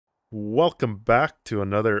Welcome back to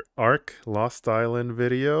another Ark Lost Island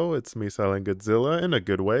video. It's me, Silent Godzilla, in a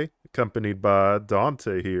good way, accompanied by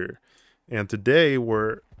Dante here. And today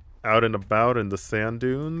we're out and about in the sand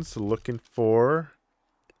dunes looking for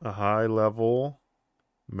a high-level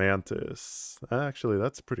mantis. Actually,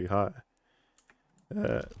 that's pretty high.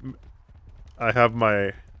 Uh, I have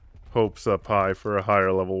my hopes up high for a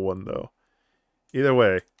higher level one, though. Either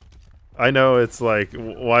way, I know it's like,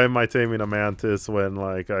 why am I taming a mantis when,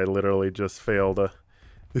 like, I literally just failed a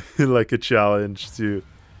like a challenge to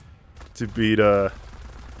beat the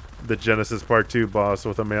Genesis Part 2 boss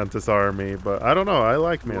with a mantis army, but I don't know, I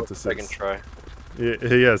like mantises. Second try.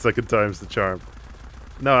 Yeah, second time's the charm.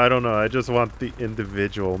 No, I don't know, I just want the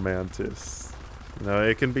individual mantis. You know,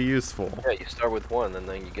 it can be useful. Yeah, you start with one, and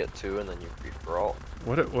then you get two, and then you free for all.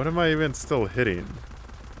 What am I even still hitting?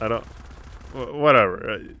 I don't...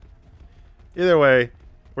 Whatever. Either way,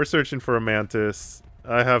 we're searching for a mantis.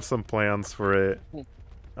 I have some plans for it.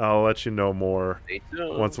 I'll let you know more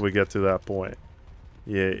once we get to that point.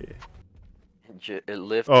 Yeah. It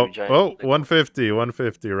lifts oh, 150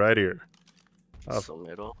 right here. I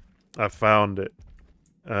found it.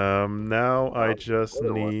 Now I just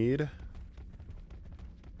need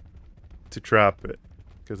to trap it,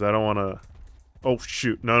 because I don't want to... Oh,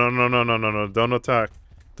 shoot. No. Don't attack.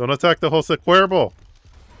 Don't attack the whole Cuervo.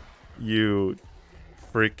 You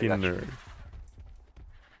freaking nerd.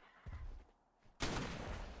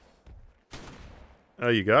 Oh,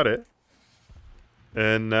 you got it.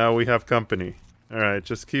 And now we have company. Alright,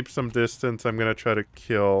 just keep some distance. I'm gonna try to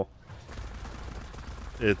kill...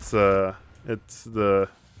 It's the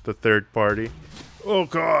third party. Oh,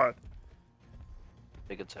 God!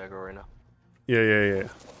 Big attacker right now. Yeah.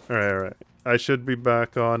 Alright. I should be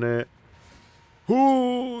back on it.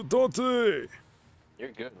 Ooh, Dante! You're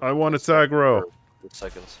good. I want its aggro.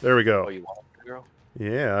 Seconds. There we go. Oh, you want aggro?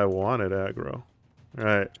 Yeah, I wanted aggro.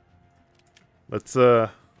 Alright. Let's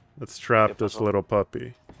trap this little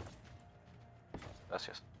puppy.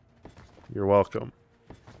 Gracias. You're welcome.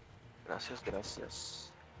 Gracias.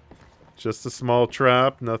 Just a small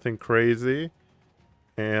trap, nothing crazy.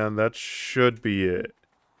 And that should be it.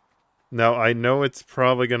 Now, I know it's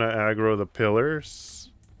probably gonna aggro the pillars.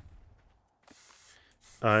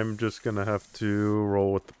 I'm just gonna have to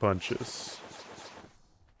roll with the punches.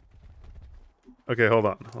 Okay, hold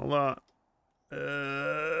on.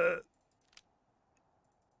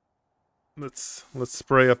 Let's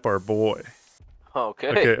spray up our boy.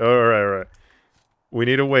 Okay. All right. We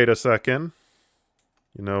need to wait a second.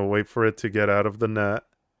 You know, wait for it to get out of the net,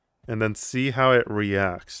 and then see how it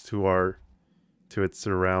reacts to its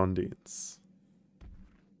surroundings.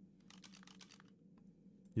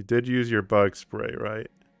 You did use your bug spray, right?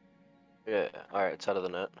 Yeah. All right. It's out of the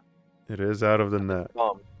net. It is out of the net.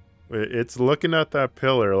 It's looking at that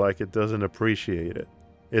pillar like it doesn't appreciate it.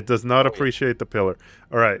 It does not appreciate the pillar.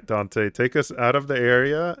 All right, Dante, take us out of the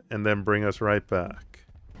area and then bring us right back.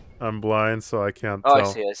 I'm blind, so I can't tell. I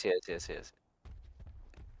see.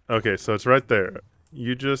 Okay, so it's right there.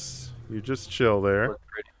 You just chill there.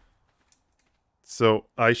 So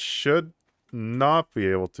I should not be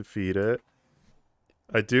able to feed it.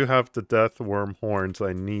 I do have the death worm horns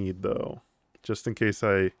I need, though, just in case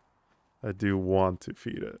I do want to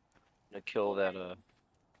feed it. I'm gonna kill that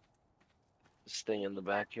this thing in the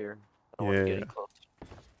back here. I don't want to get it close.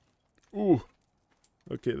 Ooh.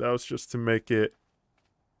 Okay, that was just to make it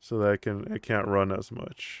so that it can't run as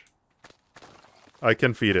much. I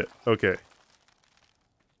can feed it. Okay.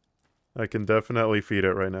 I can definitely feed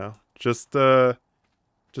it right now. Just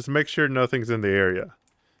make sure nothing's in the area.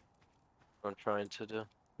 I'm trying to do.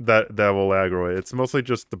 That will aggro it. It's mostly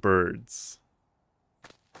just the birds.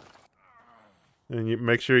 And you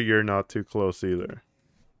make sure you're not too close either.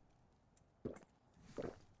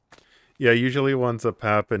 Yeah, usually what ends up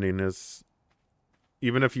happening is,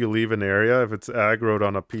 even if you leave an area, if it's aggroed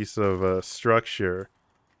on a piece of structure,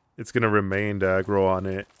 it's going to remain aggro on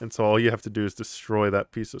it. And so all you have to do is destroy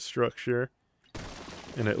that piece of structure,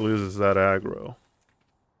 and it loses that aggro.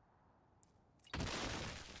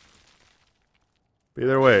 But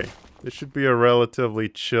either way, this should be a relatively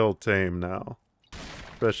chill tame now.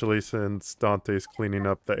 Especially since Dante's cleaning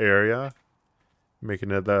up the area.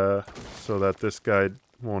 Making it so that this guy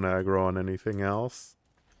won't aggro on anything else.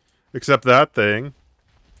 Except that thing.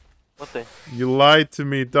 What thing? You lied to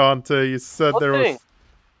me, Dante. You said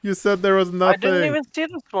You said there was nothing. I didn't even see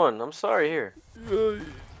this one. I'm sorry, here.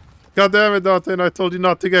 God damn it, Dante, and I told you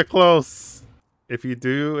not to get close. If you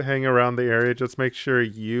do hang around the area, just make sure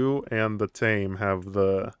you and the tame have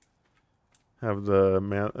the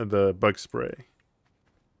bug spray.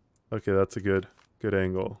 Okay, that's a good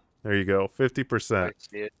angle. There you go. 50%. I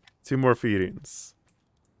see it. 2 more feedings.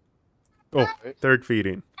 Oh, Right. 3rd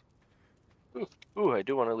feeding. Ooh, I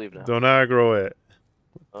do want to leave now. Don't aggro it.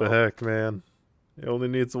 What the Oh, heck, man? It only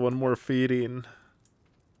needs 1 more feeding.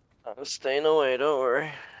 I'm staying away, don't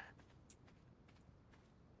worry.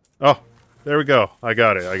 Oh, there we go. I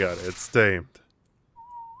got it. It's tamed.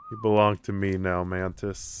 You belong to me now,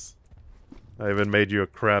 Mantis. I even made you a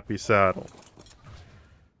crappy saddle.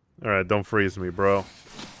 Alright, don't freeze me, bro.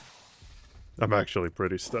 I'm actually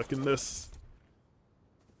pretty stuck in this.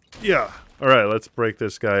 Yeah. Alright, let's break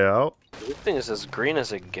this guy out. This thing is as green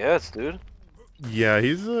as it gets, dude. Yeah,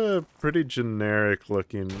 he's a pretty generic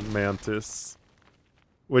looking mantis.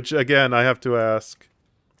 Which, again, I have to ask,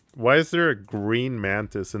 why is there a green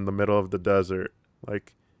mantis in the middle of the desert?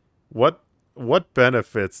 Like, what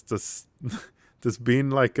benefits does does being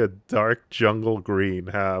like a dark jungle green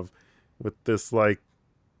have with this like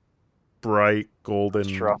bright golden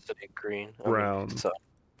Monstrosity green. brown So,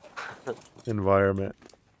 environment?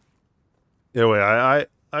 Anyway,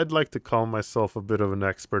 I'd like to call myself a bit of an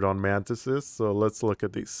expert on mantises, so let's look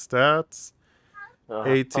at these stats.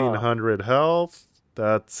 1800 health.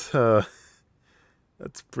 That's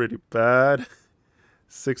pretty bad.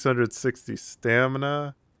 660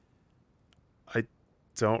 stamina. I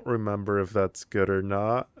don't remember if that's good or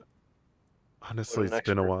not. Honestly, it's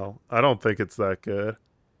been a while. I don't think it's that good.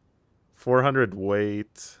 400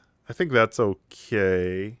 weight. I think that's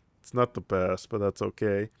okay. It's not the best, but that's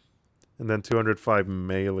okay. And then 205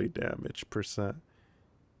 melee damage percent.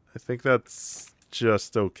 I think that's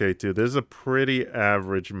just okay too. This is a pretty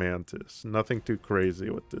average mantis. Nothing too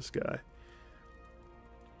crazy with this guy.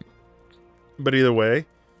 But either way,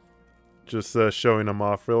 just showing him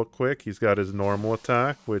off real quick. He's got his normal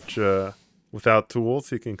attack, which without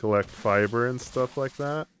tools he can collect fiber and stuff like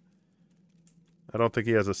that. I don't think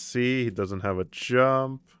he has a C. He doesn't have a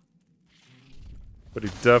jump. But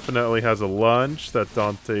he definitely has a lunge that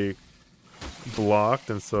Dante blocked,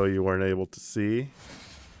 and so you weren't able to see.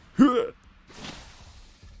 And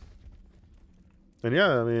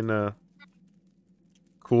yeah, I mean,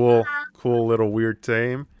 cool little weird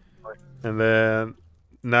tame. And then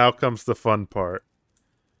now comes the fun part.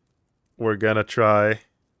 We're gonna try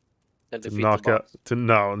and to defeat knock the out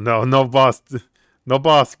no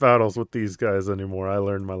boss battles with these guys anymore. I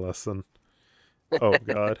learned my lesson. Oh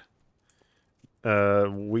god. I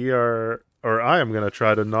am gonna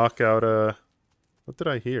try to knock out a. What did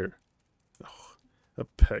I hear? Oh, a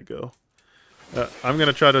pego. I'm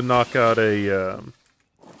gonna try to knock out a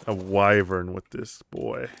wyvern with this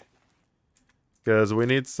boy, because we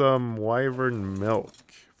need some wyvern milk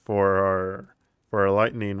for our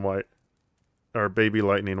our baby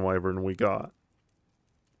lightning wyvern we got.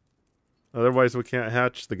 Otherwise, we can't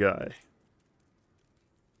hatch the guy.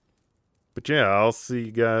 But yeah, I'll see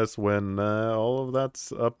you guys when all of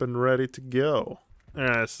that's up and ready to go.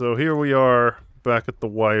 Alright, so here we are back at the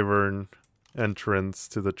wyvern entrance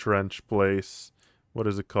to the trench place. What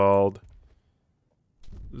is it called?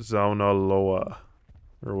 Zauna Loa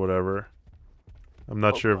or whatever. I'm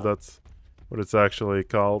not sure if that's what it's actually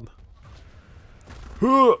called.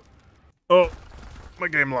 Oh, my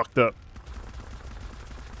game locked up.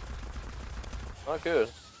 Not good.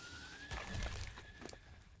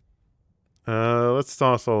 Let's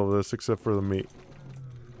toss all of this except for the meat.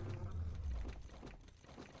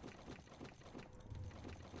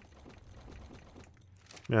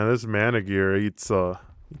 Yeah, this mana gear eats a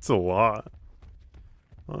lot.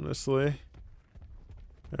 Honestly.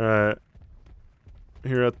 Alright.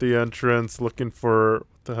 Here at the entrance, looking for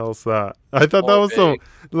what the hell's that? I thought that was some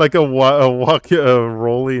like a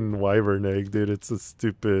rolling wyvern egg, dude. It's a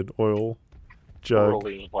stupid oil jug.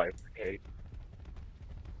 Rolling wyvern egg.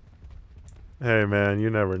 Hey man, you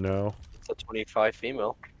never know. It's a 25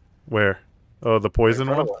 female. Where? Oh, the poison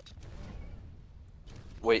one?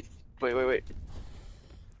 Wait.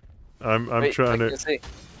 I'm trying to.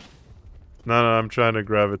 No, I'm trying to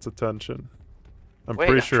grab its attention. I'm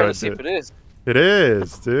pretty sure I did. See if it is. It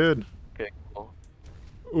is, dude. Okay, cool.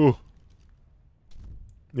 Ooh.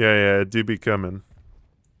 Yeah, it do be coming.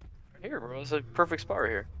 Right here, bro. It's a perfect spot right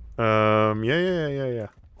here. Yeah.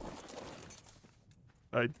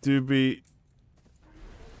 I do be.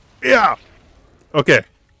 Yeah. Okay.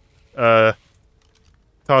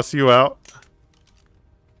 Toss you out.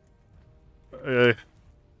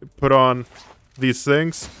 Put on these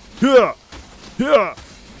things. Yeah.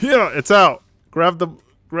 It's out. Grab the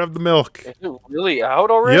milk. Is it really out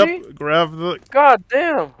already? Yep. Grab the. God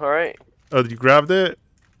damn. All right. Oh, you grabbed it?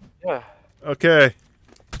 Yeah. Okay.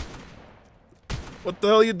 What the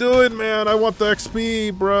hell you doing, man? I want the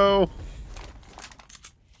XP, bro.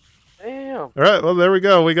 Damn. All right, well there we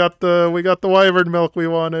go. We got the wyvern milk we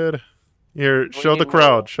wanted. Here, show the need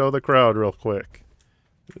crowd. more. Show the crowd real quick.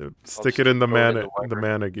 Stick it in the throw it in mana the wyvern.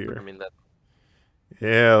 mana I gear. mean that.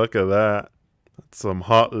 Yeah, look at that. That's some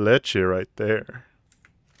hot leche right there.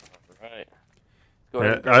 Right. Go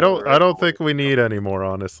ahead and Yeah, grab another I Red don't Bull. think we need any more,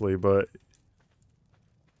 honestly. But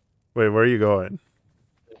wait, where are you going?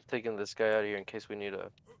 I'm taking this guy out of here in case we need a.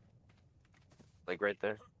 Like right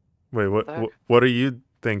there. Wait, the heck? what are you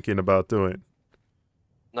thinking about doing?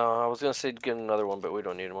 No, I was gonna say get another one, but we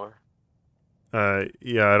don't need more.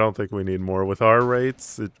 Yeah, I don't think we need more. With our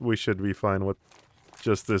rates, we should be fine with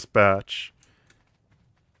just this batch.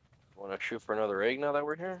 Want to shoot for another egg now that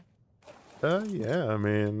we're here? Yeah, I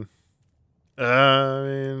mean,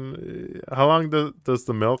 how long does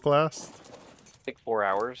the milk last? Like 4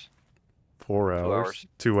 hours. 4 hours.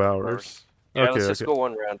 2 hours. 2 hours. Yeah, Okay, let's just okay. go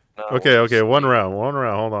one round. No, Okay, we'll okay, just one leave. round.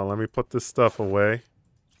 Hold on, let me put this stuff away.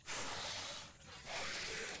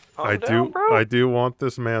 Calm down, bro. I do want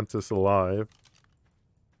this mantis alive,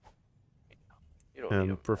 You don't need him.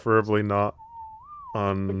 and preferably not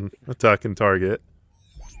on attacking target.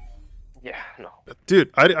 Yeah, no.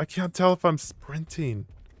 Dude, I can't tell if I'm sprinting.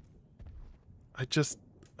 I just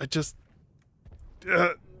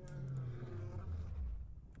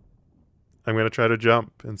I'm gonna try to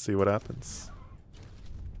jump and see what happens.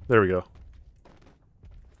 There we go.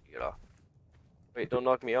 Get off. Wait, don't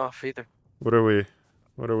knock me off either. What are we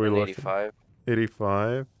looking? 85.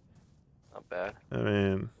 85. Not bad. I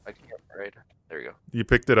mean, I can't right. There we go. you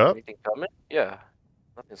picked it up? Anything coming? Yeah.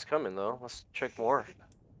 Nothing's coming though. Let's check more.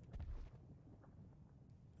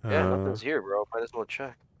 Yeah, nothing's here, bro. Might as well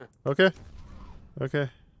check. Okay. Okay.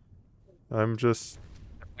 I'm just.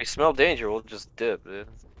 If we smell danger, we'll just dip, dude.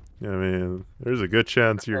 I mean, there's a good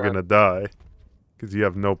chance you're gonna die, because you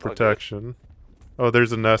have no protection. Oh,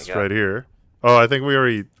 there's a nest right here. Oh, I think we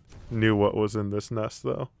already knew what was in this nest,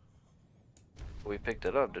 though. We picked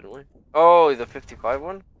it up, didn't we? Oh, the 55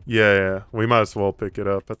 one? Yeah, we might as well pick it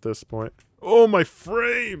up at this point. Oh, my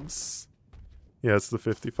frames! Yeah, it's the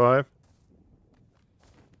 55.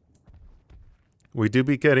 We do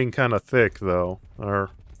be getting kind of thick, though.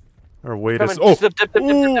 Our weight is... Oh!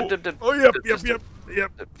 Oh,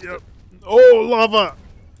 yep. Oh, lava!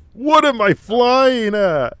 What am I flying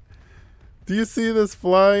at? Do you see this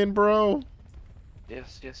flying, bro?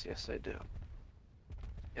 Yes, I do.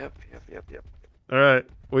 Yep. Alright,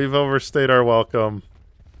 we've overstayed our welcome.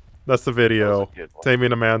 That's the video.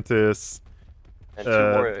 Taming a mantis. And 2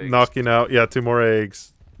 more eggs. Knocking out, 2 more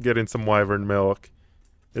eggs. Getting some wyvern milk.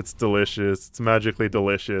 It's delicious. It's magically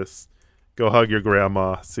delicious. Go hug your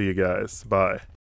grandma. See you guys. Bye.